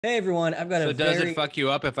Hey everyone, I've got So a does very it fuck you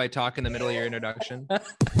up if I talk in the middle of your introduction?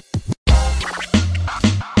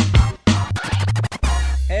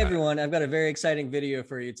 Hey everyone, I've got a very exciting video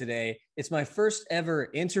for you today. It's my first ever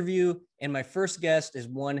interview, and my first guest is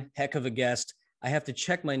one heck of a guest. I have to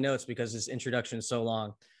check my notes because this introduction is so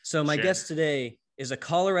long. So my guest today is a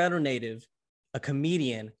Colorado native, a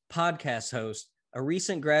comedian, podcast host, a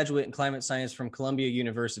recent graduate in climate science from Columbia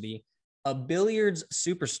University, a billiards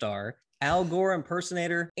superstar, Al Gore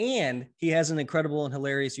impersonator, and he has an incredible and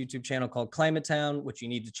hilarious YouTube channel called Climate Town, which you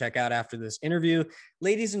need to check out after this interview.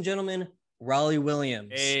 Ladies and gentlemen, Rollie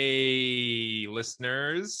Williams. Hey,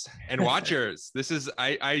 listeners and watchers.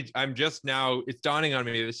 I'm just now, it's dawning on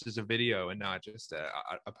me, this is a video and not just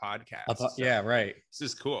a podcast. Yeah, right. This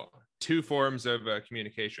is cool. Two forms of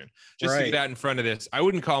communication. Just Right. to get that in front of this, I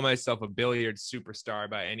wouldn't call myself a billiards superstar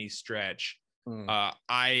by any stretch.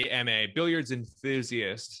 I am a billiards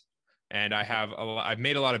enthusiast. And I've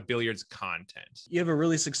made a lot of billiards content. You have a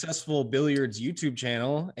really successful billiards YouTube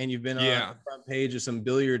channel, and you've been on the front page of some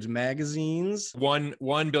billiards magazines. One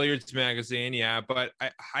billiards magazine, yeah. But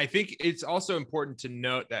I think it's also important to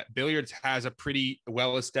note that billiards has a pretty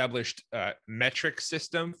well-established metric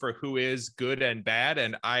system for who is good and bad,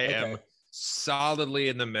 and I am solidly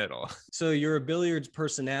in the middle. So you're a billiards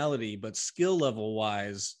personality, but skill level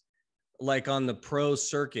wise, like on the pro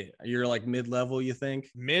circuit, you're like mid-level, you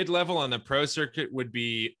think? Mid-level on the pro circuit would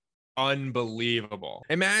be unbelievable.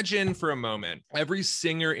 Imagine for a moment, every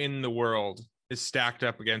singer in the world is stacked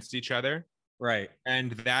up against each other. Right.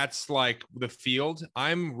 And that's like the field.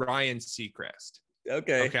 I'm Ryan Seacrest.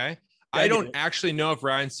 Okay. I don't actually know if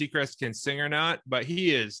Ryan Seacrest can sing or not, but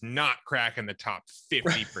he is not cracking the top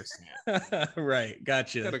 50%. Right.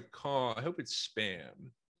 Gotcha. I got a call. I hope it's spam.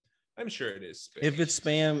 I'm sure it is spam. If it's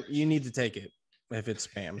spam, you need to take it. If it's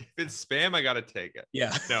spam. If it's spam, I gotta take it.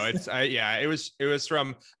 Yeah. No, it was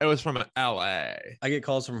from LA. I get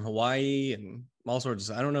calls from Hawaii and all sorts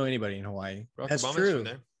of. I don't know anybody in Hawaii. That's true.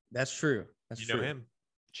 That's true. That's true. You know him.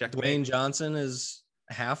 Check. Dwayne Johnson is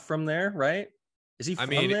half from there, right? Is he from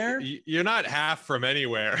there? You're not half from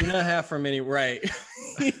anywhere. You're not half from anywhere, right?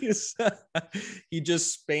 He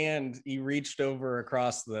just spanned. He reached over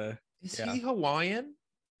across the. Is he Hawaiian?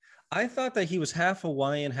 I thought that he was half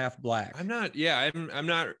Hawaiian, half black. I'm not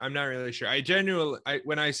really sure.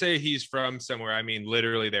 When I say he's from somewhere, I mean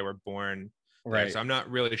literally they were born there. Right. So I'm not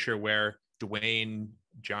really sure where Dwayne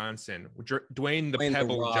the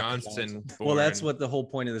Pebble Johnson. Well, that's what the whole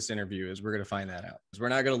point of this interview is. We're going to find that out. We're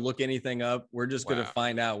not going to look anything up. We're just going to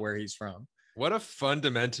find out where he's from. What a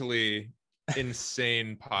fundamentally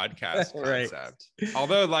insane podcast concept.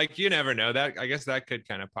 Although, like, you never know. That I guess that could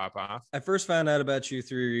kind of pop off. I first found out about you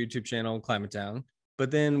through your YouTube channel, Climate Town.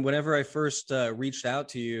 But then whenever I first reached out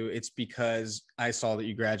to you, it's because I saw that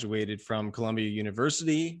you graduated from Columbia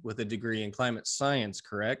University with a degree in climate science,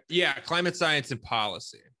 correct? Yeah, climate science and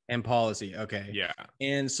policy. And policy, okay. Yeah.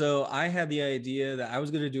 And so I had the idea that I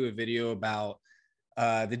was going to do a video about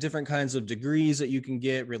the different kinds of degrees that you can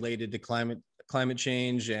get related to climate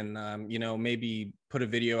change, and maybe put a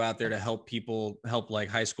video out there to help like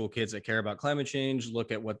high school kids that care about climate change look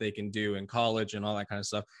at what they can do in college and all that kind of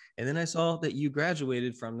stuff. And then I saw that you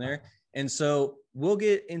graduated from there, and so we'll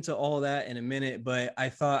get into all of that in a minute, but I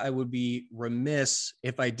thought I would be remiss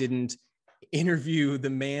if I didn't interview the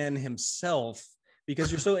man himself,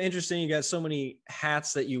 because you're so interesting. You got so many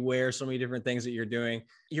hats that you wear, so many different things that you're doing.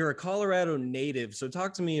 You're a Colorado native, so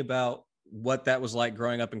talk to me about what that was like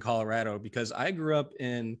growing up in Colorado, because I grew up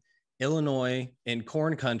in Illinois in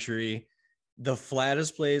corn country, the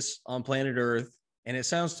flattest place on planet Earth. And it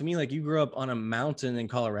sounds to me like you grew up on a mountain in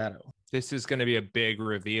Colorado. This is going to be a big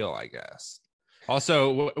reveal, I guess.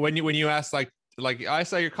 Also, when you ask like I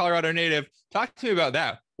saw you're Colorado native, talk to me about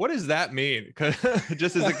that. What does that mean? Because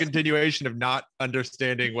just as a continuation of not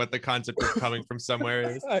understanding what the concept of coming from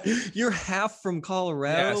somewhere is. You're half from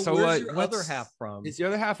Colorado. Yeah, so where's your other half from? Is the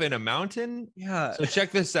other half in a mountain? Yeah. So check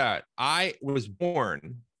this out. I was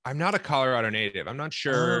born. I'm not a Colorado native. I'm not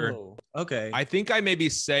sure. Oh, okay. I think I maybe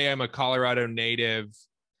say I'm a Colorado native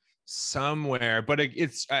somewhere, but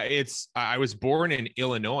I was born in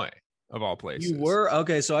Illinois. Of all places. You were?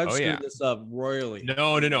 Okay, so I've screwed this up royally.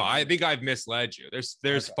 No. I think I've misled you.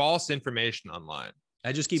 There's false information online.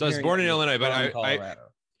 I just keep. So I was born in Illinois, but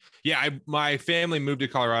my family moved to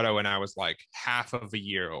Colorado when I was like half of a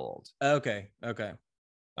year old. Okay.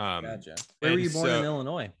 Gotcha. Where were you born in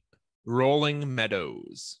Illinois? Rolling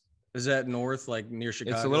Meadows. Is that north, like near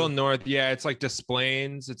Chicago? It's a little north. Yeah, it's like Des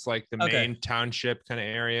Plaines. It's like the main township kind of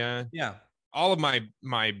area. Yeah. All of my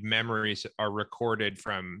memories are recorded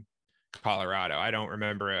from Colorado. I don't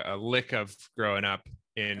remember a lick of growing up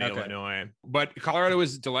in Okay. Illinois. But Colorado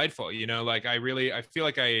was delightful. You know, like I feel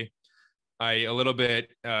like I a little bit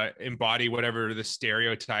embody whatever the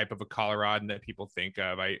stereotype of a Coloradan that people think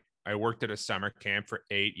of. I worked at a summer camp for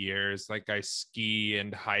 8 years. Like I ski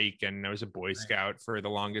and hike, and I was a Boy Scout for the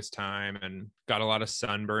longest time, and got a lot of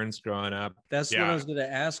sunburns growing up. That's what I Yeah. was going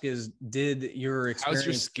to ask is, did your How's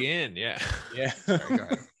your experience? skin? Yeah. Yeah. Sorry, go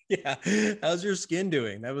ahead. Yeah. How's your skin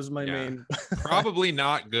doing? That was my Yeah. main. Probably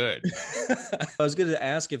not good. I was going to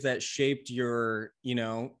ask if that shaped your,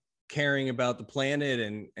 caring about the planet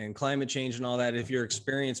and climate change and all that. If your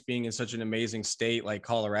experience being in such an amazing state like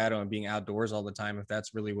Colorado and being outdoors all the time, if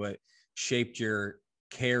that's really what shaped your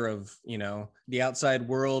care of, the outside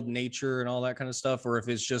world, nature and all that kind of stuff, or if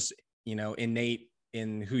it's just, innate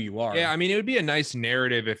in who you are. Yeah, I mean, it would be a nice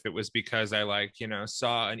narrative if it was because I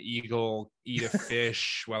saw an eagle eat a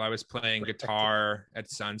fish while I was playing guitar at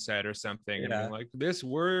sunset or something, and being like, this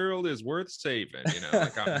world is worth saving.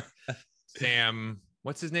 Like I'm Sam,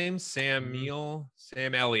 what's his name? Sam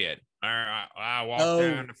Elliott. I walked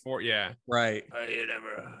down the fort. Yeah, right.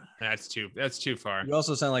 That's too far. You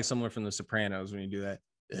also sound like someone from The Sopranos when you do that.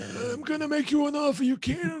 I'm gonna make you an offer you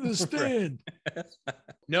can't understand.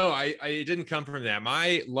 No, I didn't come from that.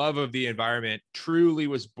 My love of the environment truly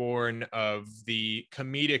was born of the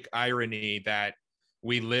comedic irony that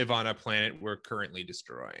we live on a planet we're currently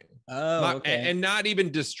destroying. And not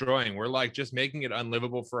even destroying. We're like just making it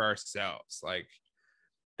unlivable for ourselves. Like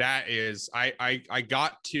that is, I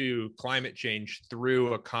got to climate change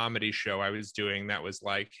through a comedy show I was doing that was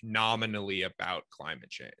like nominally about climate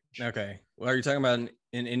change. Okay. Well, are you talking about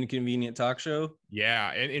an inconvenient talk show?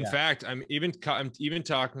 Yeah. And in fact, I'm even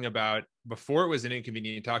talking about, before it was an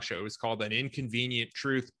inconvenient talk show, it was called An Inconvenient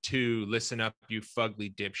Truth to Listen Up, You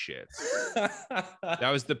Fugly Dipshits.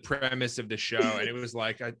 That was the premise of the show. And it was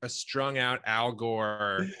like a strung out Al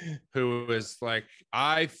Gore who was like,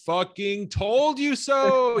 I fucking told you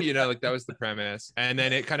so. Like that was the premise. And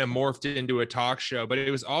then it kind of morphed into a talk show, but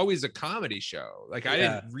it was always a comedy show. Like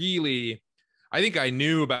I think I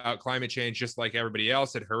knew about climate change just like everybody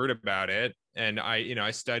else had heard about it. And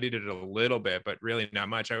I studied it a little bit, but really not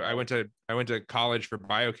much. I went to college for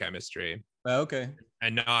biochemistry. Okay.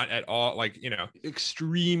 And not at all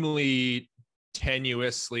extremely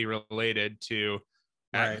tenuously related to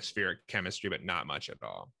atmospheric chemistry, but not much at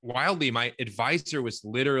all. Wildly, my advisor was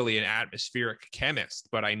literally an atmospheric chemist,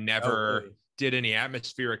 but I never did any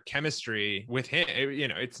atmospheric chemistry with him.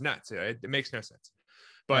 It's nuts. It makes no sense.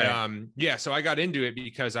 But so I got into it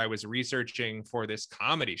because I was researching for this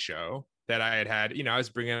comedy show that I had. I was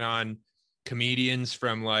bringing on comedians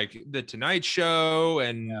from like The Tonight Show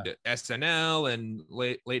and SNL and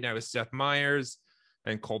Late Night with Seth Meyers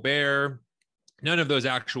and Colbert. None of those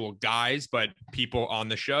actual guys, but people on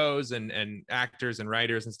the shows and actors and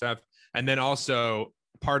writers and stuff. And then also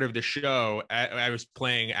part of the show, I was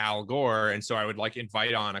playing Al Gore. And so I would like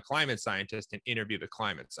invite on a climate scientist and interview the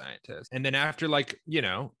climate scientist. And then after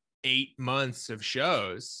 8 months of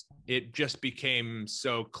shows, it just became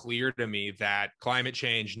so clear to me that climate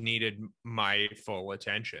change needed my full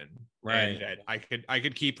attention. Right. And that I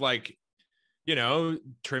could keep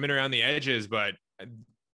trimming around the edges, but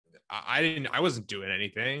I wasn't doing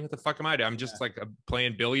anything. What the fuck am I doing? I'm just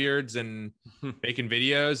playing billiards and making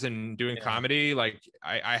videos and doing comedy. Like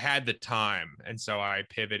I had the time. And so I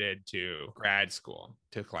pivoted to grad school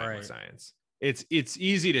to climate science. It's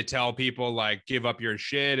easy to tell people like give up your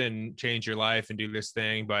shit and change your life and do this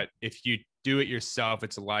thing. But if you do it yourself,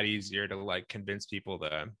 it's a lot easier to like convince people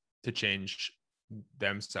to change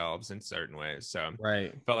themselves in certain ways. So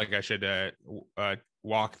felt like I should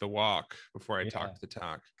walk the walk before I talk the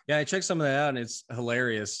talk. Yeah, I checked some of that out and it's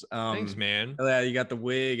hilarious. Thanks, man. Yeah, you got the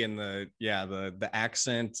wig and the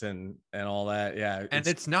accent and all that. Yeah. And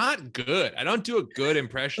it's not good. I don't do a good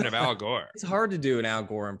impression of Al Gore. It's hard to do an Al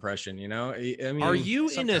Gore impression, I mean, are you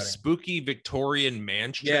in a spooky Victorian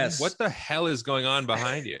mansion? Yes. What the hell is going on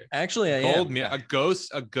behind you? Actually, I am. A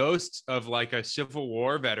ghost of like a Civil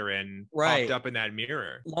War veteran popped up in that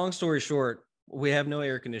mirror. Long story short, we have no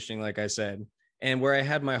air conditioning, like I said. And where I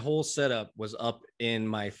had my whole setup was up in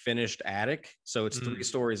my finished attic. So it's 3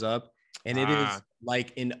 stories up and it is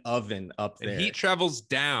like an oven up there. And heat travels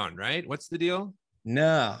down, right? What's the deal?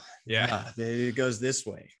 No. Yeah. It goes this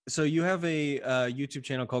way. So you have a YouTube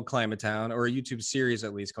channel called Climate Town, or a YouTube series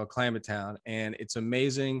at least called Climate Town. And it's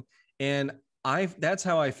amazing. And that's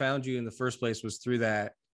how I found you in the first place, was through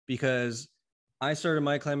that, because I started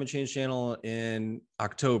my climate change channel in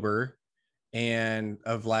October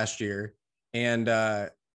of last year. And I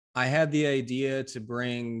had the idea to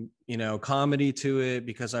bring, comedy to it,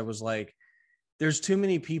 because I was like, there's too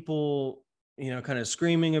many people kind of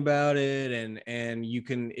screaming about it, and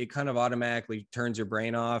it kind of automatically turns your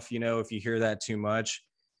brain off, if you hear that too much.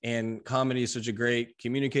 And comedy is such a great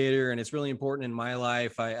communicator, and it's really important in my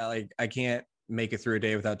life. I can't make it through a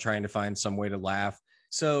day without trying to find some way to laugh.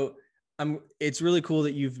 So it's really cool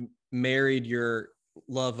that you've married your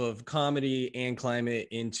love of comedy and climate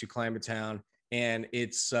into Climate Town. And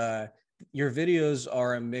it's your videos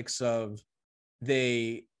are a mix of,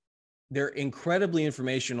 they're incredibly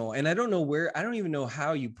informational. And I don't even know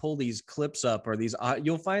how you pull these clips up, or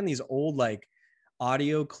you'll find these old like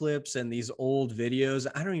audio clips and these old videos.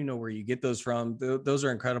 I don't even know where you get those from. Those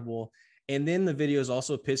are incredible. And then the videos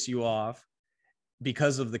also piss you off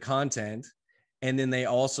because of the content. And then they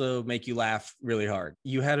also make you laugh really hard.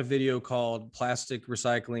 You had a video called Plastic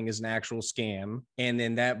Recycling is an Actual Scam. And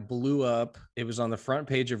then that blew up. It was on the front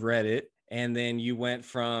page of Reddit. And then you went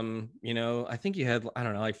from, I think you had, I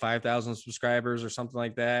don't know, like 5,000 subscribers or something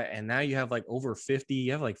like that. And now you have like over 50,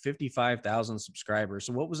 you have like 55,000 subscribers.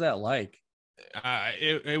 So what was that like?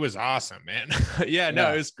 It was awesome, man. Yeah,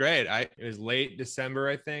 no, it was great. It was late December,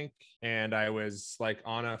 I think. And I was like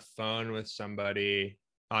on a phone with somebody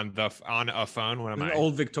on a phone. What am I?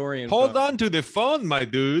 Old Victorian. Hold on to the phone, my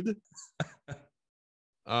dude.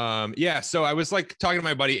 Yeah. So I was like talking to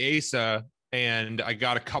my buddy Asa, and I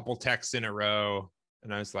got a couple texts in a row,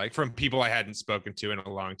 and I was like, from people I hadn't spoken to in a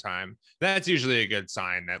long time. That's usually a good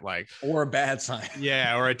sign that like, or a bad sign.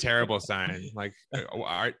 Yeah, or a terrible sign. Like,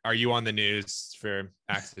 are you on the news for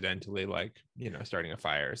accidentally like, starting a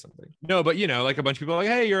fire or something? No, but like a bunch of people like,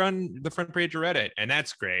 hey, you're on the front page of Reddit, and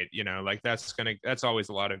that's great. Like that's always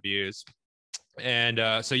a lot of views.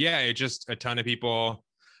 And so yeah, it just a ton of people.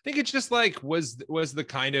 I think it just like was the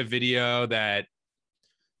kind of video that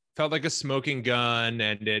felt like a smoking gun,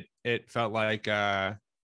 and it felt like it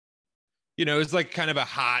was like kind of a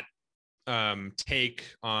hot take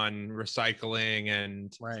on recycling,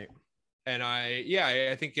 and right. And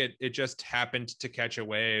I think it just happened to catch a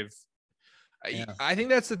wave. Yeah. I think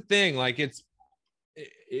that's the thing. Like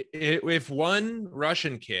if one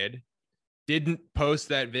Russian kid didn't post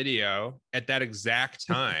that video at that exact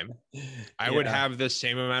time, I would have the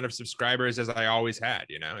same amount of subscribers as I always had.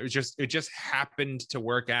 It just happened to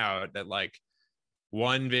work out that like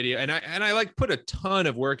one video, and I like put a ton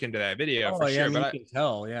of work into that video for sure. But you can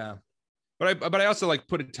tell, yeah. But I also like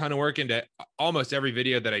put a ton of work into almost every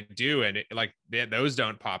video that I do, and those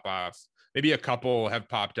don't pop off. Maybe a couple have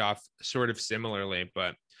popped off sort of similarly,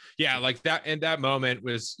 but yeah, like that. And that moment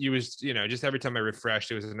was just every time I refreshed,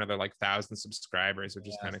 it was another like 1,000 subscribers, which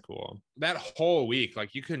is kind of cool. That whole week,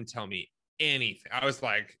 like you couldn't tell me anything. I was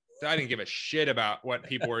like, I didn't give a shit about what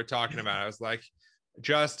people were talking about. I was like,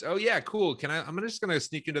 oh yeah, cool. I'm just gonna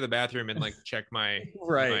sneak into the bathroom and like check my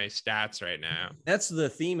my stats right now. That's the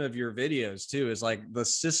theme of your videos too, is like the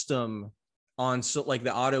system on like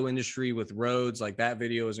the auto industry with roads. Like that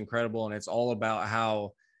video is incredible, and it's all about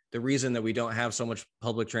how the reason that we don't have so much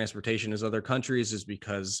public transportation as other countries is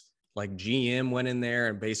because like GM went in there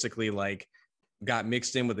and basically like got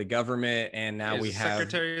mixed in with the government, and now we have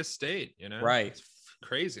Secretary of State, right? It's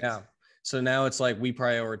crazy. Yeah. So now it's like we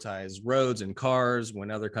prioritize roads and cars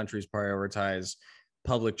when other countries prioritize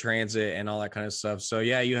public transit and all that kind of stuff. So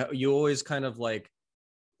yeah, you always kind of like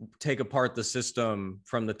take apart the system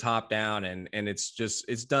from the top down, and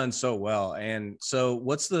it's done so well. And so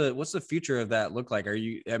what's the future of that look like? Are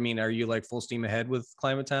you like full steam ahead with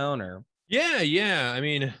Climate Town, or? Yeah. I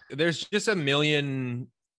mean, there's just a million.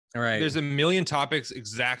 All right. There's a million topics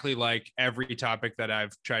exactly like every topic that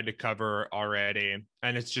I've tried to cover already.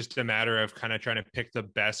 And it's just a matter of kind of trying to pick the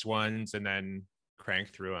best ones and then crank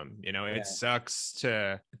through them. It sucks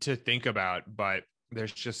to think about, but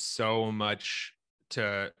there's just so much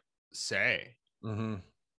to say. Mm-hmm.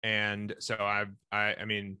 And so I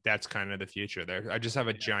mean, that's kind of the future there. I just have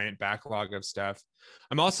a giant backlog of stuff.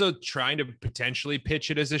 I'm also trying to potentially pitch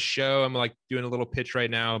it as a show. I'm like doing a little pitch right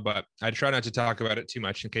now, but I try not to talk about it too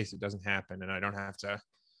much in case it doesn't happen. And I don't have to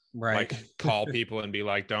like call people and be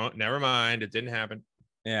like, never mind, it didn't happen.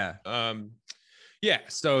 Yeah. Yeah.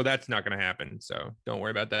 So that's not going to happen. So don't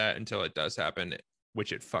worry about that until it does happen,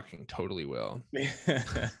 which it fucking totally will.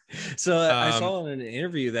 So I saw in an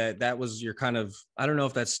interview that was your kind of, I don't know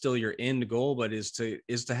if that's still your end goal, but is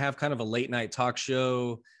to have kind of a late night talk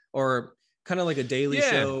show, or kind of like a daily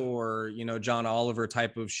show, or John Oliver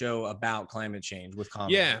type of show about climate change with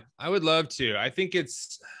comedy. Yeah, I would love to. I think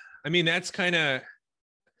that's kind of,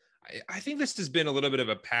 I think this has been a little bit of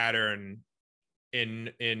a pattern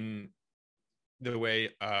in the way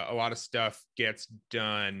a lot of stuff gets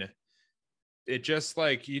done. It just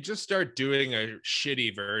like you just start doing a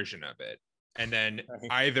shitty version of it, and then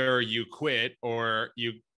either you quit or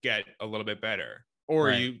you get a little bit better, or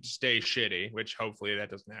Right. you stay shitty, which hopefully that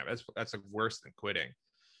doesn't happen. That's like worse than quitting.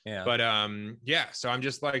 Yeah. But yeah, so I'm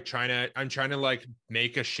just like trying to like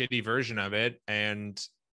make a shitty version of it, and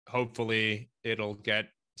hopefully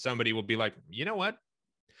somebody will be like, you know what,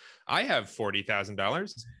 I have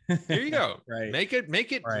 $40,000. Here you go. Right. Make it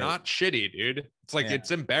Right. not shitty, dude. It's like, Yeah.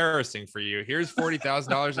 it's embarrassing for you. Here's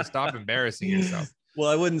 $40,000 to stop embarrassing yourself. Well,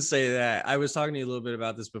 I wouldn't say that. I was talking to you a little bit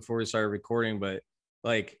about this before we started recording, but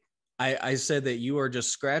like I said that you are just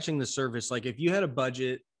scratching the surface. Like if you had a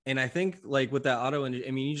budget, and I think like with that auto, and I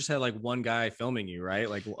mean, you just had like one guy filming you, right?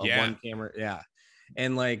 Like a one camera. Yeah.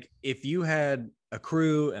 And like if you had a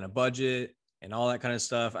crew and a budget and all that kind of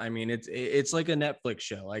stuff, I mean, it's like a Netflix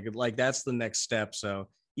show. Like that's the next step. So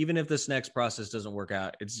even if this next process doesn't work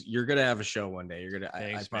out, you're gonna have a show one day. You're gonna,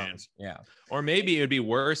 Thanks, I promise. Yeah. Or maybe it would be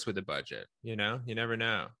worse with the budget. You know, you never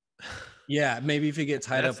know. Yeah, maybe if you get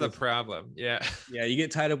tied That's up the problem. Yeah. Yeah, you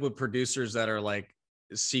get tied up with producers that are like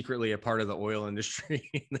secretly a part of the oil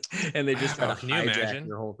industry, and they just try to Can you hijack imagine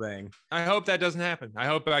your whole thing. I hope that doesn't happen. I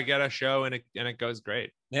hope I get a show and it goes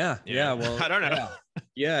great. Yeah. Well, I don't know.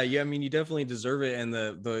 Yeah. I mean, you definitely deserve it, and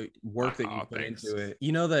the work that you put into it.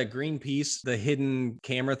 You know that Greenpeace, the hidden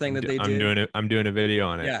camera thing that they did. I'm doing a video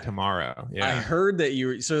on it tomorrow. Yeah, I heard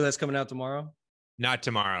that so that's coming out tomorrow. Not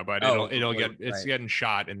tomorrow, but it's getting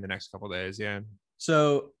shot in the next couple of days. Yeah.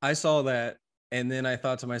 So I saw that, and then I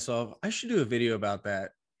thought to myself, I should do a video about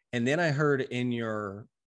that. And then I heard in your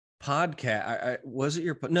podcast, was it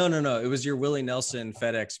your, no, it was your Willie Nelson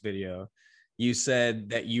FedEx video. You said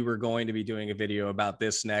that you were going to be doing a video about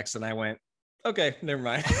this next. And I went, okay, never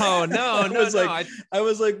mind. Oh, no, I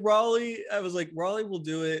was like, Rollie will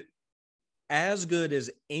do it as good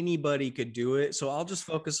as anybody could do it. So I'll just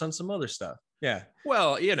focus on some other stuff. Yeah.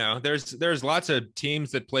 Well, you know, there's lots of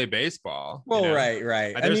teams that play baseball. Well, you know?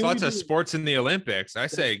 Right. There's lots of sports in the Olympics. I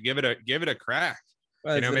say give it a crack.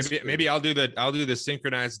 Well, you know, maybe I'll do the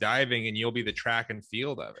synchronized diving, and you'll be the track and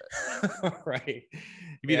field of it. Right.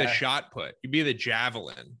 You be the shot put. You be the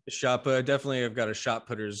javelin. Shot put. Definitely, I've got a shot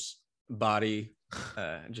putter's body.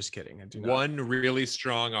 Just kidding. I do not. One really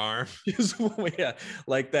strong arm. Yeah,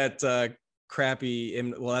 like that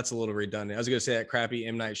crappy. Well, that's a little redundant. I was gonna say that crappy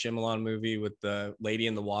M. Night Shyamalan movie with the lady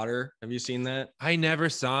in the water. Have you seen that? I never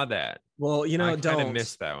saw that. Well, you know, I kind of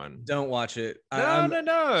missed that one. Don't watch it. No.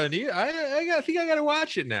 I think I gotta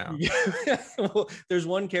watch it now. Well, there's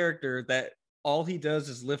one character that all he does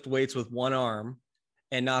is lift weights with one arm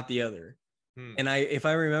and not the other. And if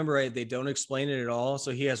I remember right, they don't explain it at all.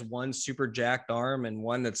 So he has one super jacked arm and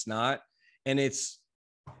one that's not. And it's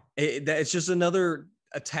just another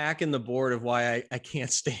attack in the board of why I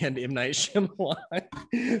can't stand M. Night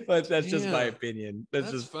Shyamalan. But that's just my opinion.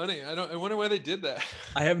 That's just funny. I wonder why they did that.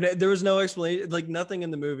 There was no explanation, like nothing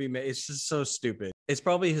in the movie. It's just so stupid. It's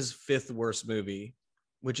probably his 5th worst movie,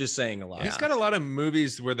 which is saying a lot. He's got a lot of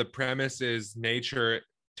movies where the premise is nature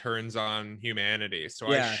turns on humanity. So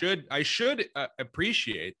I should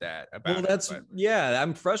appreciate that about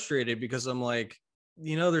I'm frustrated because I'm like,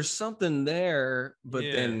 you know, there's something there, but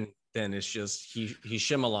then it's just he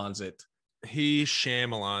Shyamalans it. He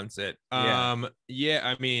Shyamalans it.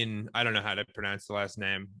 I mean, I don't know how to pronounce the last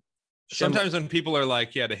name. Sometimes when people are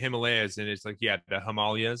like, the Himalayas, and it's like, the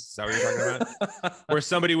Himalayas, is that what you're talking about? Where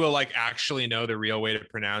somebody will like actually know the real way to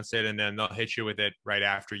pronounce it, and then they'll hit you with it right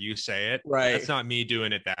after you say it. Right. That's not me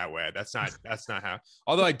doing it that way. That's not how.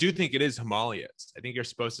 Although I do think it is Himalayas. I think you're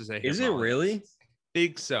supposed to say Himalayas. Is it really? I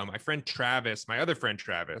think so. My friend Travis, my other friend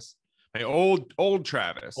Travis, my old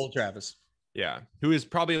Travis. Old Travis. Yeah. Who is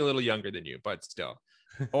probably a little younger than you, but still.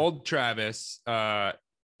 Old Travis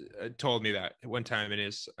told me that one time in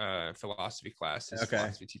his philosophy class. His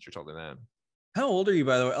philosophy teacher told him that. How old are you,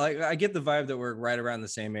 by the way? Like, I get the vibe that we're right around the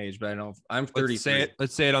same age, but I don't. I'm 33.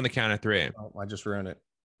 Let's say it on the count of 3. Oh, I just ruined it.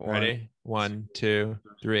 Ready? 1, 2,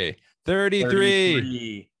 3.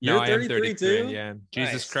 33. You're 33 too? Yeah.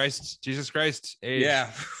 Nice. Jesus Christ. Age. Yeah.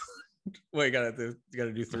 Wait, you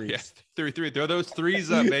gotta do 3. Yeah, 33. Throw those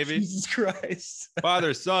 3s up, baby. Jesus Christ.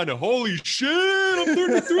 Father, son, holy shit, I'm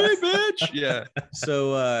 33, bitch. Yeah.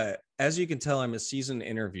 So as you can tell, I'm a seasoned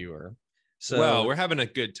interviewer. So well, we're having a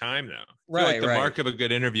good time now. Right. The mark of a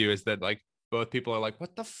good interview is that like both people are like,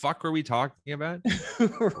 what the fuck are we talking about?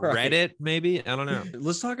 Reddit, maybe? I don't know.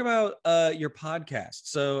 Let's talk about your podcast.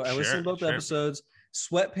 So I listened to both episodes.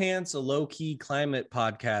 Sweatpants, a low-key climate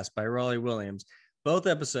podcast by Rollie Williams. Both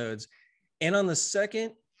episodes. And on the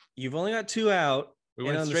second, you've only got 2 out. We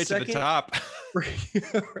went straight to the top.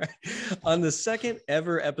 Right. On the second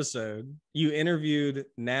ever episode, you interviewed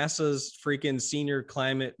NASA's freaking senior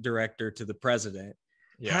climate director to the president.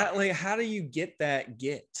 Yeah. How do you get that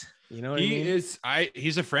You know what I mean?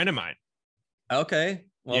 He's a friend of mine. Okay.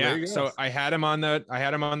 Well, yeah. there you go. So I had him on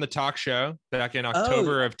the talk show back in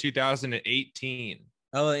October of 2018.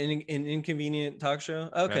 Oh, an inconvenient talk show.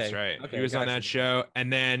 Okay. That's right. Okay, He was on that show.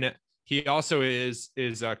 And then he also is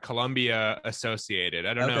Columbia associated.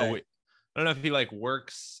 I don't know. I don't know if he like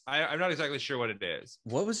works. I'm not exactly sure what it is.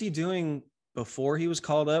 What was he doing before he was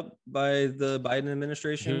called up by the Biden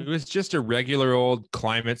administration? He was just a regular old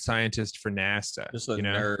climate scientist for NASA. Just a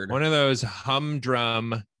nerd. One of those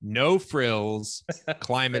humdrum, no frills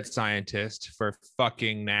climate scientist for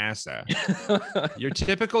fucking NASA. Your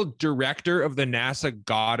typical director of the NASA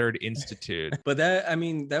Goddard Institute. But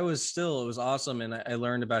it was awesome. And I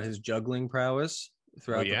learned about his juggling prowess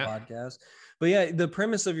throughout the podcast. But yeah, the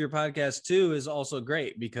premise of your podcast too is also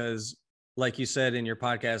great because, like you said in your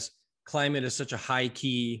podcast, climate is such a high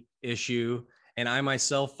key issue. And I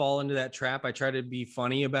myself fall into that trap. I try to be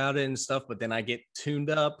funny about it and stuff, but then I get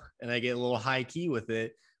tuned up and I get a little high key with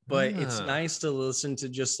it. But it's nice to listen to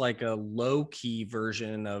just like a low key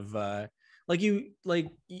version of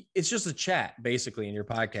it's just a chat basically in your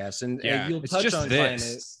podcast. And you'll touch on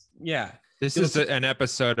climate. Yeah. This is an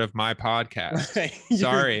episode of my podcast.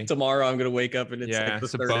 Sorry. Tomorrow I'm going to wake up and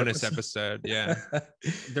it's a bonus episode. Yeah.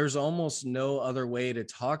 There's almost no other way to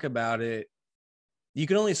talk about it. You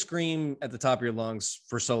can only scream at the top of your lungs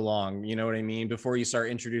for so long. You know what I mean? Before you start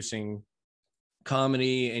introducing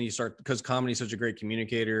comedy because comedy is such a great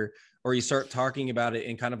communicator, or you start talking about it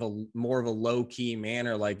in kind of more of a low key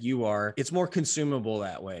manner like you are, it's more consumable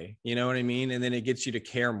that way. You know what I mean? And then it gets you to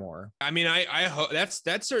care more. I mean, I hope that's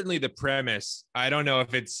certainly the premise. I don't know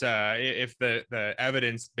if it's if the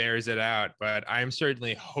evidence bears it out, but I'm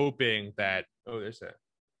certainly hoping that. Oh,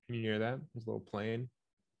 can you hear that? There's a little plane.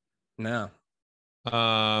 No.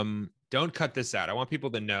 Don't cut this out. I want people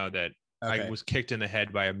to know that I was kicked in the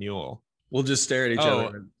head by a mule. We'll just stare at each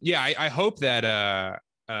other. Yeah, I hope that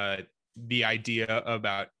the idea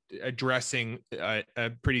about addressing a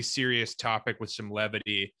pretty serious topic with some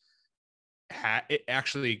levity it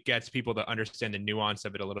actually gets people to understand the nuance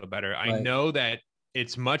of it a little better. Right. I know that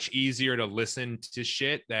it's much easier to listen to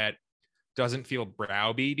shit that doesn't feel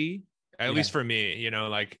browbeaty, at least for me.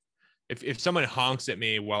 Like if someone honks at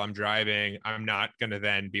me while I'm driving, I'm not going to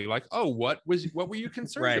then be like, oh, what were you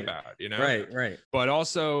concerned about? Right. But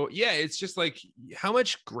also, it's just like, how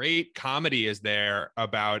much great comedy is there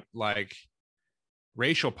about like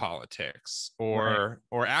racial politics or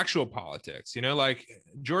actual politics? Like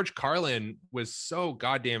George Carlin was so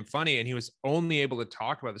goddamn funny, and he was only able to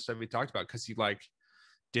talk about the stuff he talked about because he like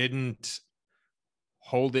didn't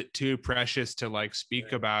hold it too precious to like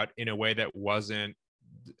speak about in a way that wasn't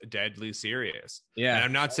deadly serious. And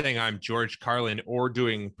I'm not saying I'm George Carlin or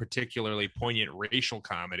doing particularly poignant racial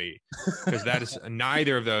comedy, because that is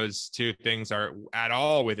neither of those two things are at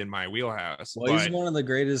all within my wheelhouse. Well, he's one of the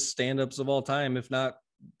greatest stand-ups of all time, if not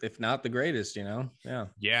the greatest.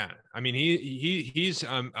 Yeah. I mean, he's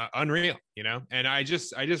unreal. And I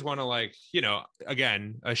just want to like,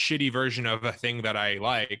 again, a shitty version of a thing that I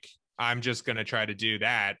like. I'm just gonna try to do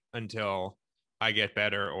that until I get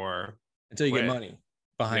better or until you get money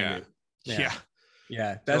behind it.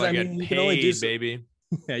 Yeah. That's, I mean, you can only do baby.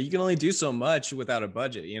 Yeah, you can only do so much without a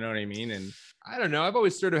budget. You know what I mean? And I don't know. I've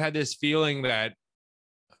always sort of had this feeling that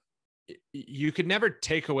you could never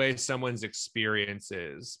take away someone's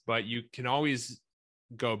experiences, but you can always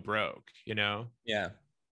go broke. Yeah.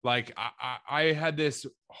 Like I had this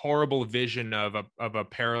horrible vision of a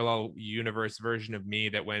parallel universe version of me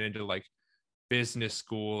that went into like business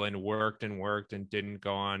school and worked and didn't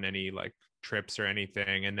go on any like trips or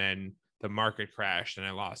anything, and then the market crashed and I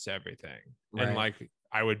lost everything. And like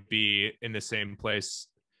I would be in the same place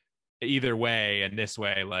either way, and this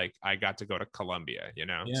way like I got to go to Columbia.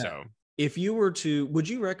 So if you were to, would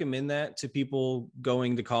you recommend that to people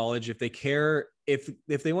going to college if they care, if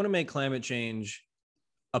they want to make climate change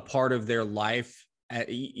a part of their life,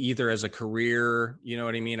 either as a career, you know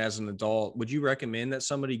what I mean, as an adult? Would you recommend that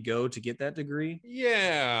somebody go to get that degree?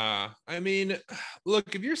 Yeah. I mean,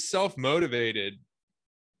 look, if you're self-motivated,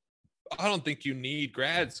 I don't think you need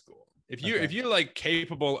grad school. If you're like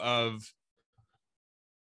capable of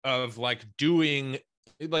like doing,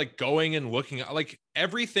 like going and looking at like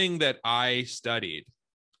everything that I studied,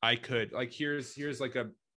 I could like, here's like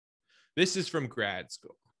this is from grad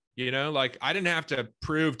school. Like I didn't have to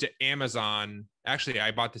prove to Amazon. Actually,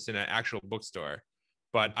 I bought this in an actual bookstore,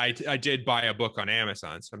 but I did buy a book on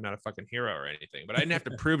Amazon, so I'm not a fucking hero or anything. But I didn't have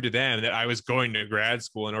to prove to them that I was going to grad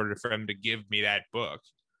school in order for them to give me that book.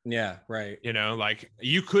 Yeah, right. Like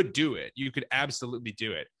you could do it. You could absolutely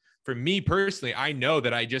do it. For me personally, I know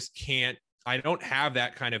that I just can't. I don't have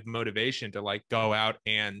that kind of motivation to like go out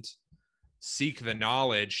and seek the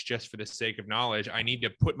knowledge just for the sake of knowledge. I need to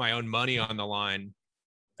put my own money on the line,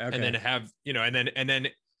 and then have, and then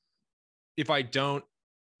if I don't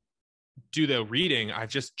do the reading, I've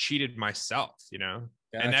just cheated myself, Gotcha.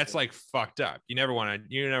 And that's like fucked up. You never want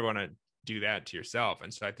to do that to yourself.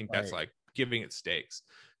 And so I think that's like giving it stakes.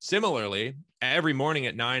 Similarly, every morning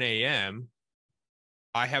at 9 a.m.,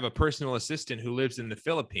 I have a personal assistant who lives in the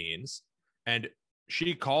Philippines, and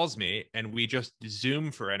she calls me and we just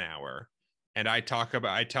Zoom for an hour. And I tell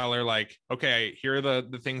her like, okay, here are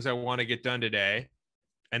the things I want to get done today.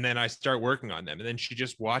 And then I start working on them. And then she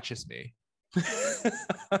just watches me.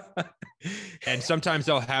 And sometimes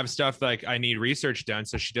I'll have stuff like I need research done.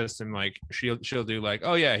 So she does some like, she'll do like,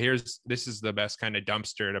 oh yeah, this is the best kind of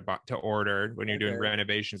dumpster to order when you're doing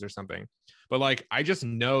renovations or something. But like, I just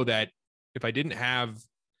know that if I didn't have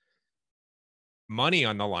money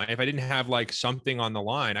on the line, if I didn't have like something on the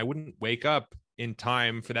line, I wouldn't wake up in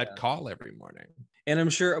time for that call every morning. And I'm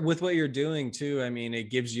sure with what you're doing too, I mean,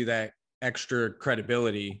 it gives you that extra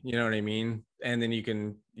credibility, you know what I mean? And then you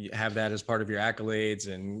can have that as part of your accolades,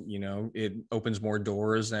 and it opens more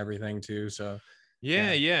doors and everything too. So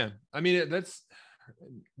yeah. I mean,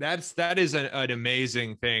 that is an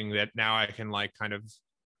amazing thing that now I can like kind of,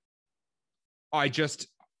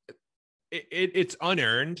 it's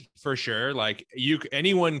unearned for sure. Like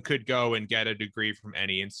anyone could go and get a degree from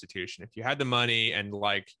any institution if you had the money and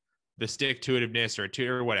like the stick-to-itiveness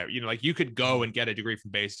or whatever, like you could go and get a degree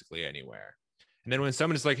from basically anywhere. And then when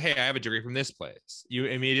someone is like, hey, I have a degree from this place, you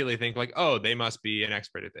immediately think like, oh, they must be an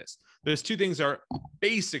expert at this. Those two things are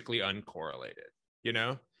basically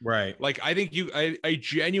uncorrelated, Right. Like I think I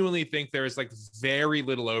genuinely think there is like very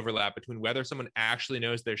little overlap between whether someone actually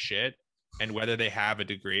knows their shit and whether they have a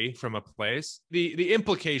degree from a place. The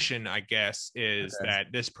implication, I guess, is that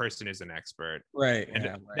this person is an expert. Right.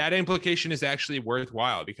 And that implication is actually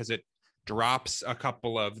worthwhile because it drops a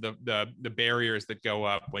couple of the barriers that go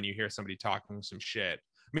up when you hear somebody talking some shit.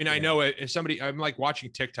 I mean, I know if I'm like watching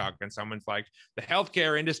TikTok and someone's like, the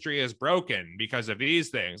healthcare industry is broken because of these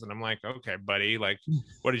things. And I'm like, okay, buddy, like,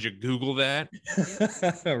 what did you Google that?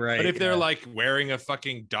 Right. But if they're like wearing a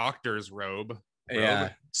fucking doctor's robe.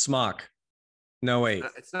 Smock. No, wait.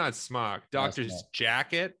 It's not smock. Doctor's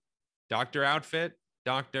jacket, doctor outfit,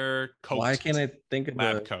 doctor coat. Why can't I think of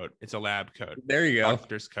lab coat? It's a lab coat. There you go.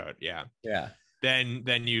 Doctor's coat. Yeah. Yeah. Then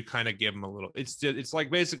you kind of give them a little. It's like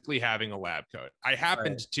basically having a lab coat. I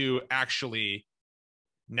happened to actually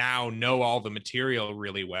now know all the material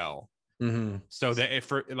really well. Mm-hmm. So that if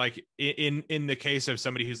for like in the case of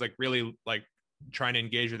somebody who's like really like trying to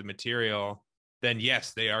engage with the material, then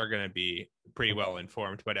yes, they are going to be pretty well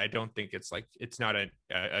informed. But I don't think it's not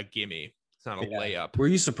a gimme. It's not a layup. Were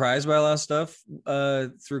you surprised by a lot of stuff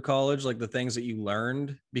through college, like the things that you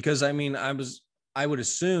learned? Because I mean, I would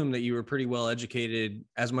assume that you were pretty well educated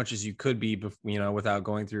as much as you could be, without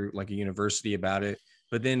going through like a university about it.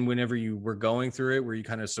 But then whenever you were going through it, were you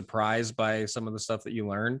kind of surprised by some of the stuff that you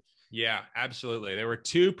learned? Yeah, absolutely. There were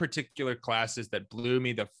two particular classes that blew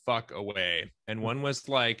me the fuck away. And one was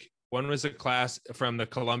a class from the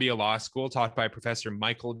Columbia Law School taught by Professor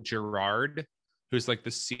Michael Girard, who's like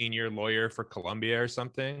the senior lawyer for Columbia or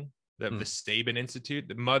something, the Staben Institute.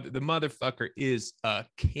 The motherfucker is a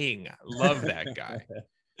king. Love that guy.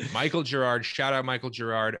 Michael Girard, shout out Michael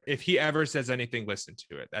Girard. If he ever says anything, listen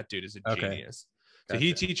to it. That dude is a genius. So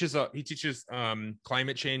he teaches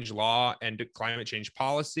climate change law and climate change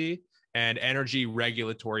policy and energy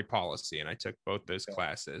regulatory policy. And I took both those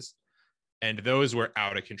classes. And those were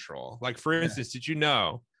out of control. Like, for instance, did you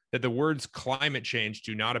know that the words climate change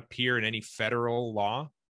do not appear in any federal law?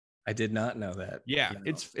 I did not know that. Yeah,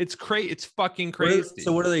 it's crazy. It's fucking crazy.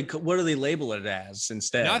 So what do they label it as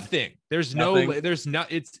instead? Nothing. It's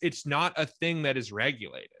not a thing that is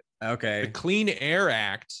regulated. Okay. The Clean Air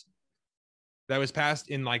Act that was passed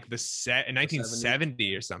in like in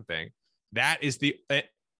 1970 or something. That is the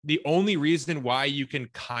only reason why you can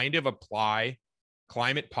kind of apply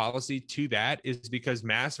climate policy to that is because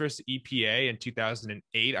Mass versus EPA in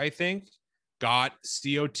 2008, I think, got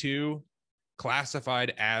CO2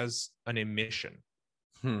 classified as an emission,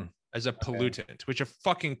 as a pollutant, which of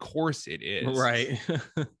fucking course it is. Right.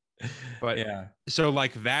 But so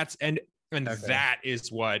like that's, and that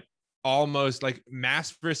is what almost like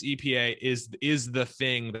mass versus EPA is the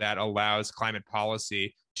thing that allows climate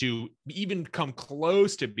policy to even come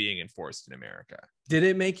close to being enforced in America. Did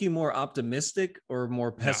it make you more optimistic or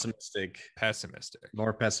more No, pessimistic? pessimistic.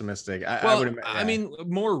 More pessimistic. Well, I would. Yeah. I mean,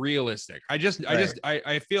 more realistic. I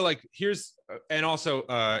feel like here's, and also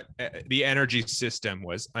the energy system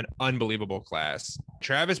was an unbelievable class.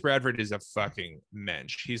 Travis Bradford is a fucking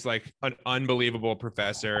mensch. He's like an unbelievable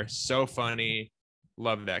professor. So funny.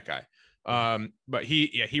 Love that guy. But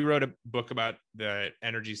he wrote a book about the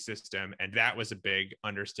energy system, and that was a big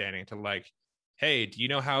understanding to like, hey, do you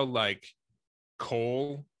know how like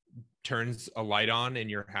coal turns a light on in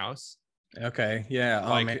your house? Okay. Yeah.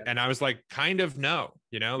 Like, oh man. and I was like, kind of no,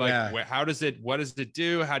 you know, like Yeah. how does it, what does it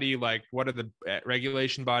do? How do you like, what are the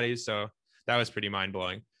regulation bodies? So that was pretty mind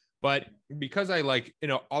blowing. But because I like, you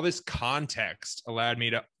know, all this context allowed me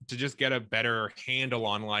to just get a better handle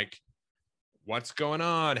on like what's going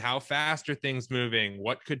on, how fast are things moving,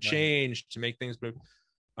 what could change to make things move.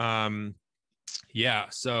 Yeah.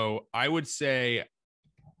 So I would say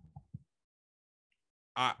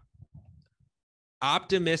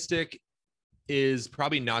optimistic is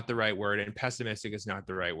probably not the right word, and pessimistic is not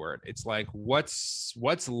the right word. It's like what's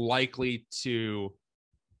likely to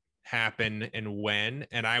happen and when.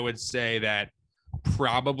 And I would say that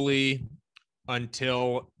probably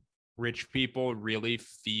until rich people really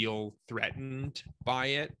feel threatened by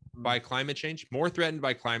it, by climate change, more threatened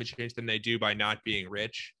by climate change than they do by not being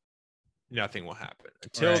rich, nothing will happen.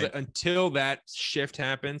 Until that shift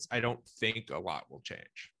happens, I don't think a lot will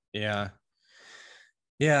change. Yeah.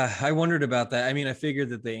 Yeah, I wondered about that. I mean, I figured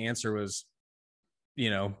that the answer was,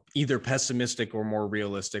 you know, either pessimistic or more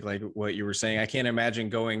realistic, like what you were saying. I can't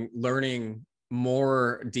imagine learning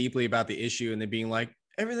more deeply about the issue and then being like,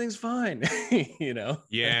 everything's fine, you know?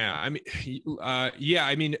 Yeah, I mean,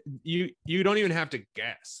 I mean, you don't even have to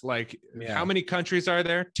guess. Like, how many countries are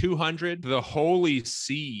there? 200. The Holy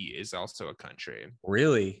See is also a country.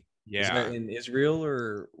 Really? Yeah. Is that in Israel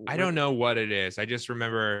or? I don't know what it is. I just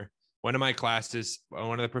remember one of my classes,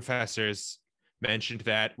 one of the professors mentioned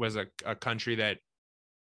that was a country that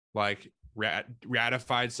like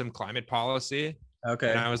ratified some climate policy. Okay.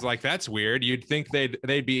 And I was like, that's weird. You'd think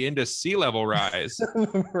they'd be into sea level rise.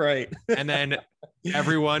 Right. And then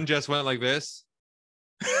everyone just went like this.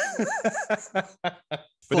 But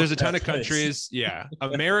there's a ton of countries. Yeah.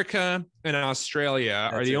 America and Australia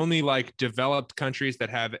are the only like developed countries that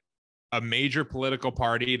have a major political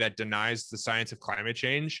party that denies the science of climate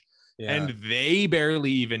change. Yeah. And they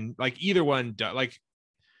barely even like either one like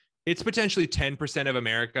it's potentially 10% of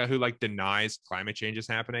America who like denies climate change is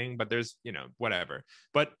happening, but there's, you know, whatever,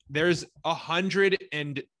 but there's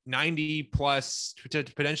 190 plus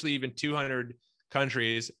potentially even 200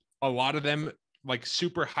 countries, a lot of them like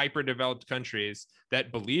super hyper developed countries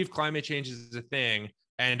that believe climate change is a thing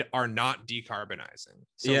and are not decarbonizing.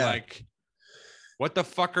 So like, what the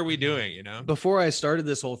fuck are we doing? You know, before I started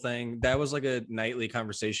this whole thing, that was like a nightly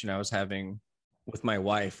conversation I was having with my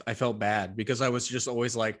wife. I felt bad because I was just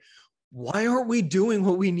always like, why aren't we doing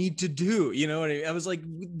what we need to do? You know, and I was like,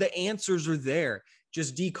 the answers are there.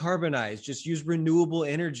 Just decarbonize, just use renewable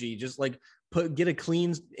energy, just like get a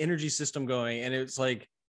clean energy system going. And it's like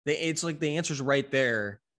the answer's right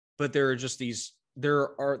there, but there are just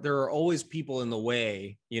there are always people in the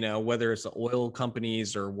way, you know, whether it's the oil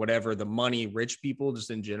companies or whatever, the money, rich people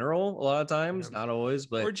just in general, a lot of times, not always,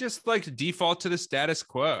 but or just like default to the status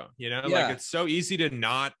quo, you know, like it's so easy to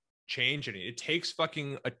not change it. It takes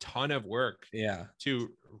fucking a ton of work to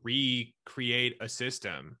recreate a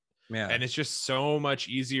system. And it's just so much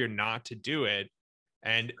easier not to do it.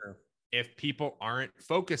 And if people aren't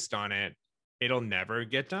focused on it, it'll never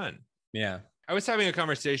get done. I was having a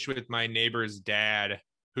conversation with my neighbor's dad,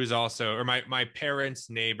 who's also, or my parents'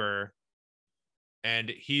 neighbor, and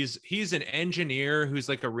he's an engineer who's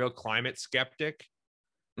like a real climate skeptic.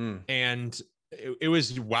 And it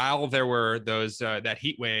was while there were those that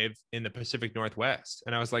heat wave in the Pacific Northwest,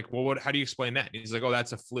 and I was like, well, how do you explain that? And he's like, oh,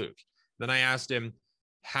 that's a fluke. Then I asked him,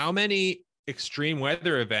 how many extreme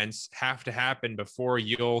weather events have to happen before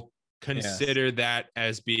you'll consider that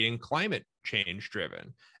as being climate change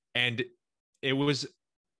driven? And it was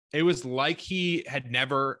like he had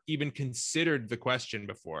never even considered the question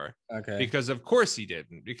before. Okay. Because of course he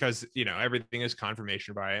didn't, because, you know, everything is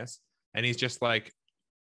confirmation bias. And he's just like,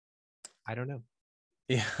 I don't know.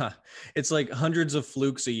 Yeah. It's like hundreds of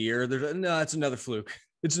flukes a year. It's another fluke.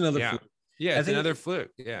 It's another fluke. Yeah. It's another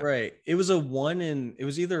fluke. Yeah. Right. It was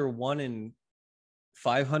either 1 in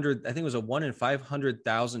 500. I think it was a 1 in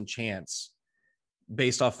 500,000 chance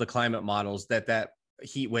based off the climate models that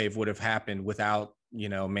heat wave would have happened without, you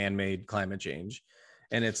know, man-made climate change.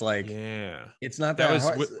 And it's like, yeah, it's not that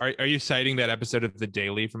that was. hard. Are you citing that episode of The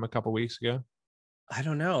Daily from a couple weeks ago? I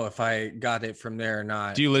don't know if I got it from there or Do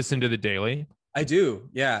not. you listen to The Daily? I do.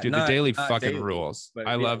 Yeah. Dude, The Not Daily not fucking daily, rules. but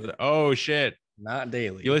I yeah, love the. Oh shit! not You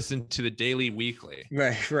daily. listen to The Daily weekly.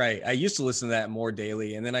 Right, right. I used to listen to that more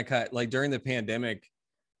daily. And then I cut like during the pandemic,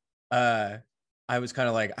 uh I was kind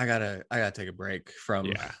of like, I gotta take a break from,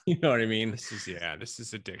 Yeah, you know what I mean? this is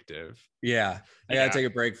addictive. Yeah. I Yeah, gotta take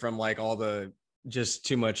a break from like all the just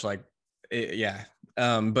too much like yeah.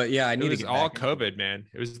 But yeah, I it need to was get all back into it. COVID, man.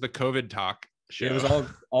 It was the COVID talk It was show.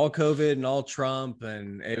 all COVID and all Trump,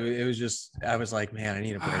 and it was just I was like, man, I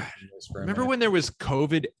need a break from this for a Remember minute. when there was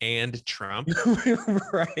COVID and Trump?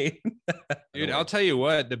 Right. Dude, I'll tell you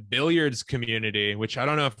what, the billiards community, which I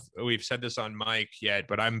don't know if we've said this on mic yet,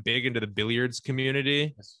 but I'm big into the billiards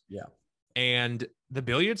community. Yeah. And the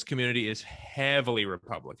billiards community is heavily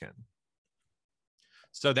Republican.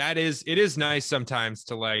 So it is nice sometimes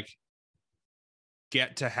to like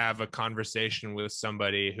get to have a conversation with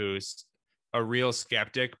somebody who's a real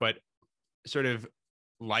skeptic, but sort of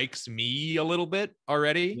likes me a little bit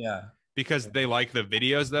already. Yeah. Because they like the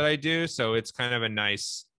videos that I do. So it's kind of a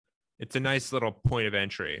nice little point of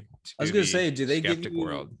entry. I was gonna say, do they give skeptic you?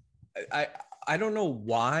 world? I don't know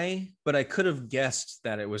why, but I could have guessed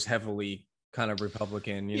that it was heavily kind of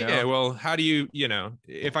Republican. You Yeah. know, Well, how do you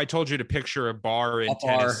if I told you to picture a bar in A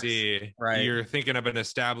bar, Tennessee, right? you're thinking of an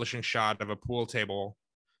establishing shot of a pool table.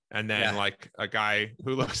 And then Yeah. like a guy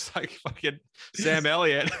who looks like fucking Sam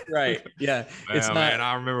Elliott. Right. Yeah. It's Well, not. man,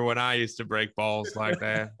 I remember when I used to break balls like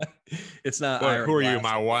that. It's not. What, Ira who are you, Glass.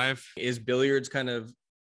 my wife? Is billiards kind of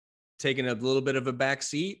taking a little bit of a back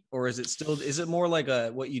seat, or is it more like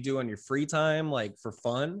what you do on your free time, like for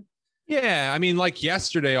fun? Yeah, I mean, like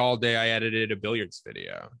yesterday all day I edited a billiards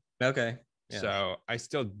video. Okay. Yeah. So I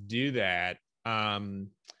still do that.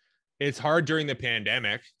 It's hard during the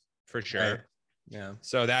pandemic for sure. Right. Yeah.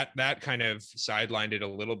 So that kind of sidelined it a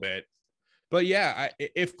little bit. But yeah,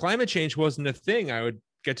 if climate change wasn't a thing, I would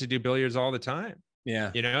get to do billiards all the time.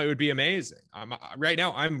 Yeah. It would be amazing. Right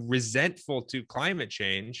now I'm resentful to climate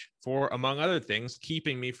change for, among other things,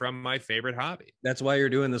 keeping me from my favorite hobby. That's why you're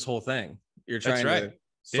doing this whole thing. You're trying to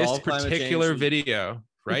solve This particular change. video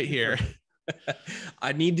right here.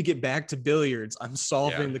 I need to get back to billiards. I'm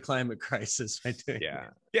solving Yeah. the climate crisis by doing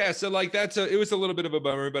Yeah. So like it was a little bit of a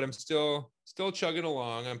bummer, but I'm still chugging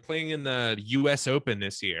along. I'm playing in the US Open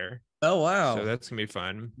this year. Oh wow. So that's gonna be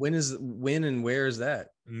fun. When and where is that?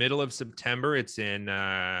 Middle of September. It's in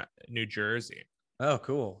New Jersey. Oh,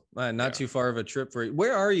 cool. Not too far of a trip for you.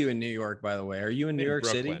 Where are you in New York, by the way? Are you in New York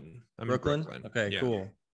Brooklyn. City? I'm Brooklyn? in Brooklyn. Okay, Yeah.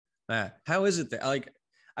 cool. How is it there? Like,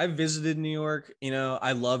 I visited New York,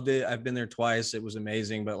 I loved it. I've been there twice. It was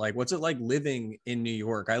amazing. But like, what's it like living in New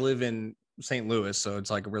York? I live in St. Louis, so it's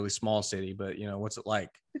like a really small city, but what's it like?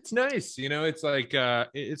 It's nice. It's like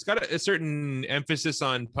it's got a certain emphasis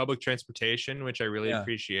on public transportation, which I really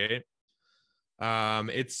appreciate.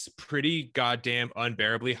 It's pretty goddamn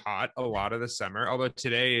unbearably hot a lot of the summer, although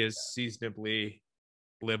today is seasonably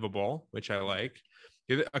livable, which I like.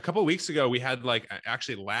 A couple of weeks ago, we had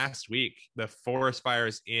actually last week, the forest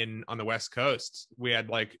fires on the West Coast. We had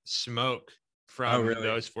like smoke from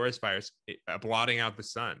those forest fires blotting out the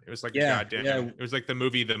sun. It was like it was like the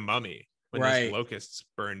movie The Mummy when those locusts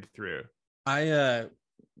burned through.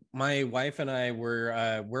 My wife and I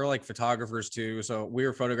we're like photographers too, so we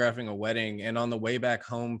were photographing a wedding, and on the way back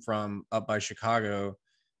home from up by Chicago,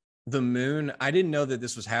 the moon, I didn't know that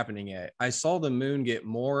this was happening yet. I saw the moon get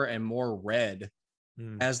more and more red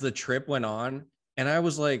as the trip went on, and I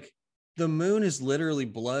was like, the moon is literally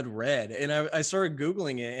blood red. And I started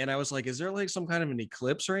Googling it, and I was like, is there like some kind of an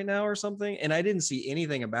eclipse right now or something? And I didn't see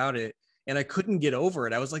anything about it, and I couldn't get over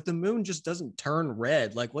it. I was like, the moon just doesn't turn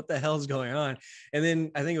red. Like, what the hell is going on? And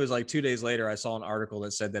then I think it was like 2 days later, I saw an article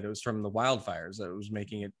that said that it was from the wildfires that was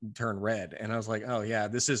making it turn red. And I was like, oh yeah,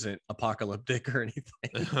 this isn't apocalyptic or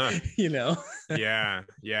anything, Yeah.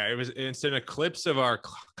 It's an eclipse of our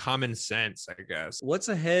common sense, I guess. What's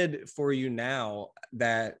ahead for you now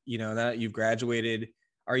that, that you've graduated?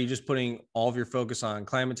 Are you just putting all of your focus on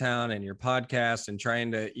Climate Town and your podcast and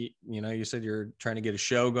trying to, you said you're trying to get a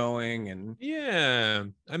show going and. Yeah.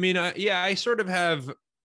 I mean, I sort of have,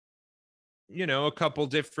 a couple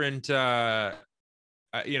different, I'm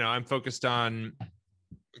focused on,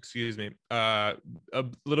 a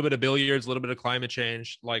little bit of billiards, a little bit of climate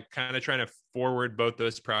change, like kind of trying to forward both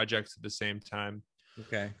those projects at the same time.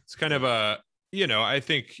 Okay. It's kind of I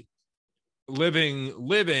think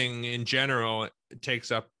living in general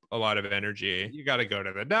takes up a lot of energy. You got to go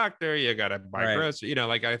to the doctor, you got to buy groceries,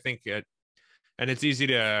 I think and it's easy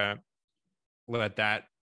to let that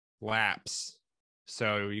lapse.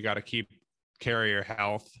 So you got to keep care of your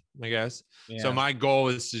health, I guess. Yeah. So my goal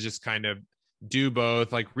is to just kind of do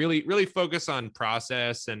both, like really focus on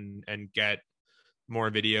process and get more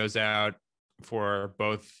videos out for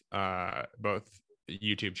both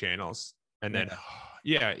YouTube channels. And then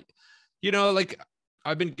yeah, like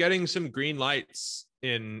I've been getting some green lights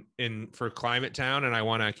in for Climate Town, and I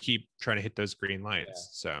want to keep trying to hit those green lights.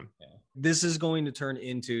 So this is going to turn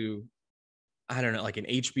into, I don't know, like an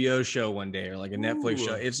HBO show one day, or like a Netflix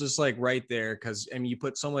show. It's just like right there, because I mean, you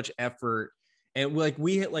put so much effort, and like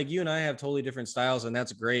you and I have totally different styles, and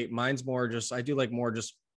that's great. Mine's more just, I do like more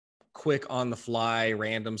just quick on the fly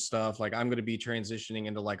random stuff. Like I'm going to be transitioning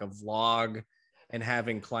into like a vlog and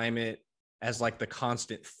having climate as like the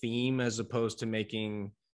constant theme, as opposed to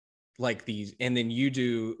making like these, and then you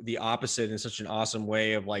do the opposite in such an awesome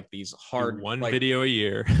way of like these hard one like, video a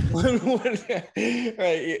year.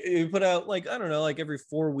 right, you put out like, I don't know, like every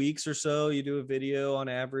 4 weeks or so you do a video on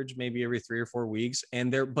average, maybe every 3 or 4 weeks. And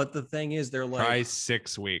but the thing is, they're like probably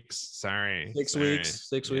 6 weeks. Sorry. 6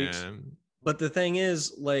 weeks. But the thing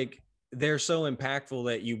is, like, they're so impactful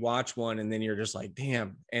that you watch one and then you're just like,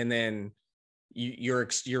 damn. And then you're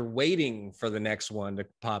waiting for the next one to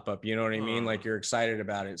pop up. You know what I mean? Like you're excited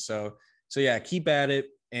about it. So yeah, keep at it.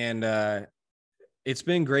 And it's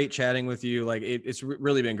been great chatting with you. Like it's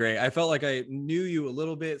really been great. I felt like I knew you a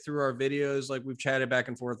little bit through our videos. Like we've chatted back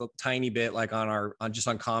and forth a tiny bit, like on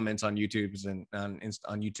comments on YouTube's and on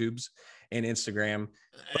YouTube's and Instagram.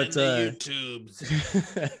 But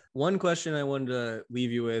YouTube's. One question I wanted to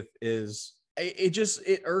leave you with is,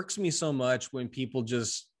 it irks me so much when people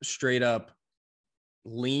just straight up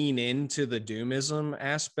lean into the doomism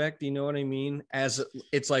aspect. You know what I mean? As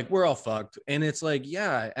it's like, we're all fucked. And it's like,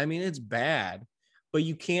 yeah, I mean, it's bad, but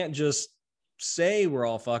you can't just say we're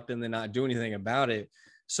all fucked and then not do anything about it.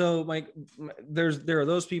 So like there are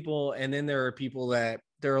those people. And then there are people that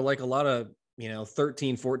there are like a lot of,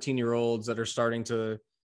 13, 14-year-olds that are starting to,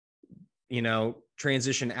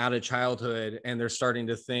 transition out of childhood. And they're starting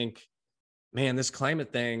to think, man, this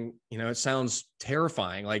climate thing, it sounds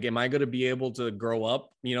terrifying. Like, am I going to be able to grow up,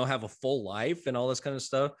 have a full life and all this kind of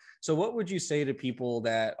stuff? So what would you say to people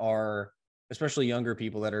that are, especially younger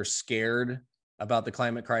people, that are scared about the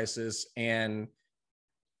climate crisis? And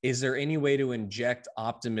is there any way to inject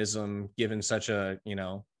optimism given such a,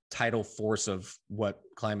 tidal force of what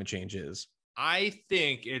climate change is? I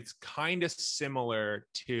think it's kind of similar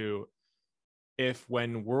to if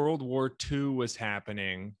when World War II was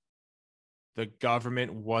happening, the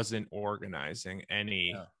government wasn't organizing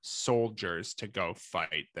any soldiers to go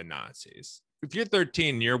fight the Nazis. If you're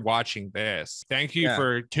 13, you're watching this. Thank you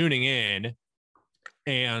for tuning in.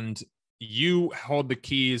 And you hold the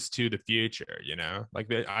keys to the future,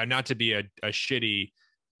 like not to be a shitty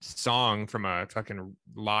song from a fucking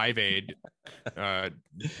Live Aid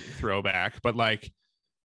throwback, but like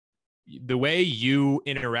the way you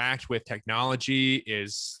interact with technology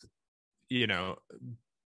is,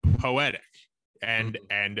 poetic and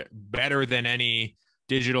better than any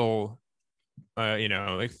digital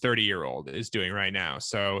like 30-year-old is doing right now.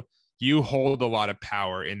 So you hold a lot of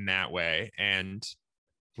power in that way, and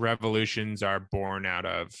revolutions are born out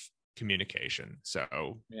of communication.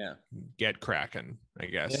 So get cracking, I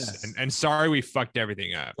guess. Yes. And sorry we fucked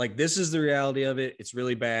everything up. Like, this is the reality of it. It's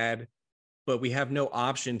really bad, but we have no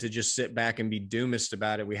option to just sit back and be doomist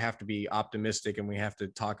about it. We have to be optimistic, and we have to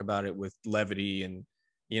talk about it with levity and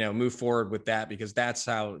move forward with that, because that's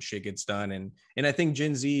how shit gets done. And I think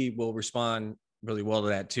Gen Z will respond really well to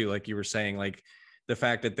that too. Like you were saying, like the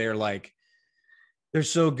fact that they're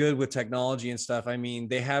so good with technology and stuff. I mean,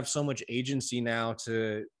 they have so much agency now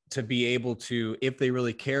to be able to, if they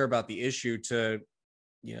really care about the issue, to,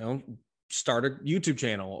 start a YouTube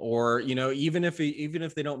channel, or, even if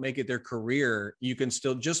they don't make it their career, you can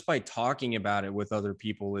still, just by talking about it with other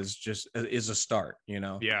people is a start,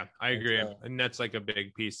 Yeah, I agree. And that's like a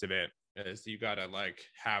big piece of it, is you got to like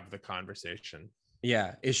have the conversation.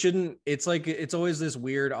 Yeah. It's like, it's always this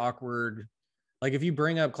weird, awkward, like if you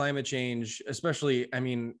bring up climate change, especially, I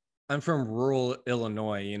mean, I'm from rural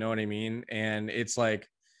Illinois, you know what I mean? And it's like,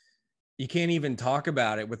 you can't even talk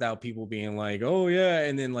about it without people being like, oh yeah,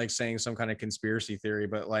 and then like saying some kind of conspiracy theory.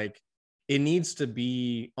 But like, it needs to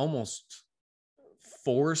be almost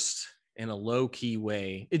forced in a low key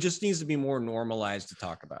way. It just needs to be more normalized to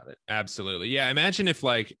talk about it. Absolutely. Yeah. Imagine if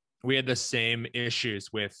like we had the same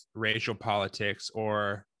issues with racial politics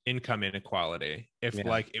or income inequality, if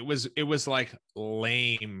like it was like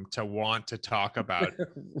lame to want to talk about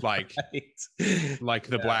like like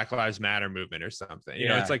the Black Lives Matter movement or something,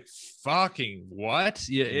 it's like, fucking what?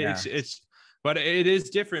 It's but it is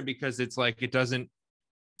different because it's like, it doesn't,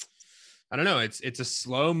 I don't know. It's a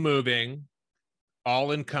slow moving,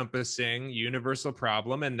 all encompassing universal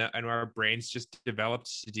problem. And our brains just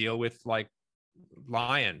developed to deal with like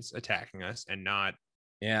lions attacking us and not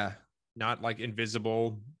like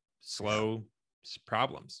invisible, slow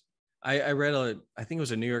problems. I read I think it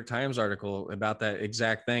was a New York Times article about that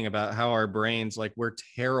exact thing, about how our brains, like, we're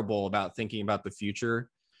terrible about thinking about the future.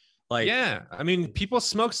 Like, yeah, I mean, people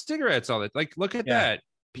smoke cigarettes all that. Like, look at yeah, that.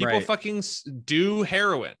 People right. fucking do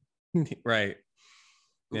heroin. Right.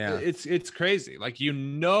 Yeah. It's crazy. Like,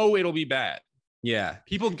 it'll be bad. Yeah.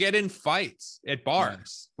 People get in fights at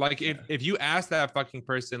bars. Yeah. Like, if you ask that fucking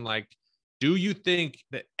person, like, do you think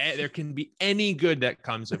that there can be any good that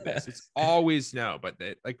comes of this? It's always no. But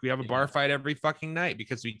like, we have a bar fight every fucking night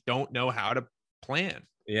because we don't know how to plan.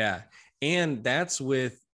 Yeah. And that's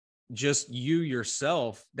with just you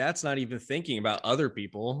yourself. That's not even thinking about other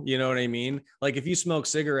people. You know what I mean? Like, if you smoke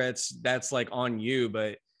cigarettes, that's like on you.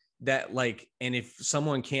 But that, like, and if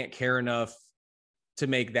someone can't care enough to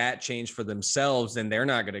make that change for themselves, then they're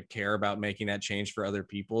not going to care about making that change for other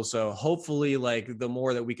people. So hopefully, like, the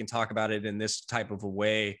more that we can talk about it in this type of a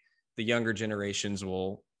way, the younger generations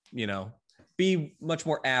will, be much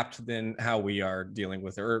more apt than how we are dealing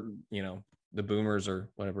with it, or, the boomers or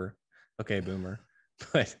whatever. Okay, boomer,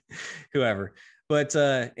 but whoever. But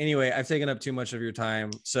anyway, I've taken up too much of your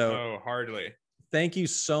time. So hardly. Thank you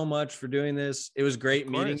so much for doing this. It was great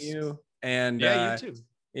meeting you. And yeah, you too.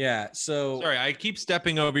 Yeah. So sorry, I keep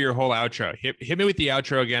stepping over your whole outro. Hit me with the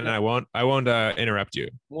outro again, and I won't interrupt you.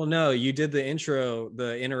 Well, no, you did the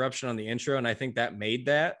interruption on the intro, and I think that made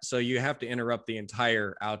that. So you have to interrupt the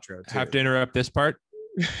entire outro too. Have to interrupt this part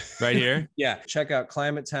right here. Yeah. Check out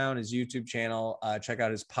Climate Town, his YouTube channel. Check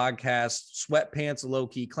out his podcast, Sweatpants Low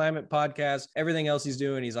Key Climate Podcast. Everything else he's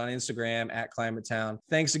doing, he's on Instagram at Climate Town.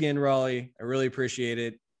 Thanks again, Rollie. I really appreciate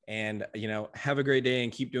it. And, have a great day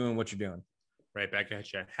and keep doing what you're doing. Right back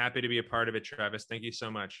at you. Happy to be a part of it, Travis. Thank you so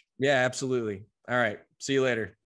much. Yeah, absolutely. All right. See you later.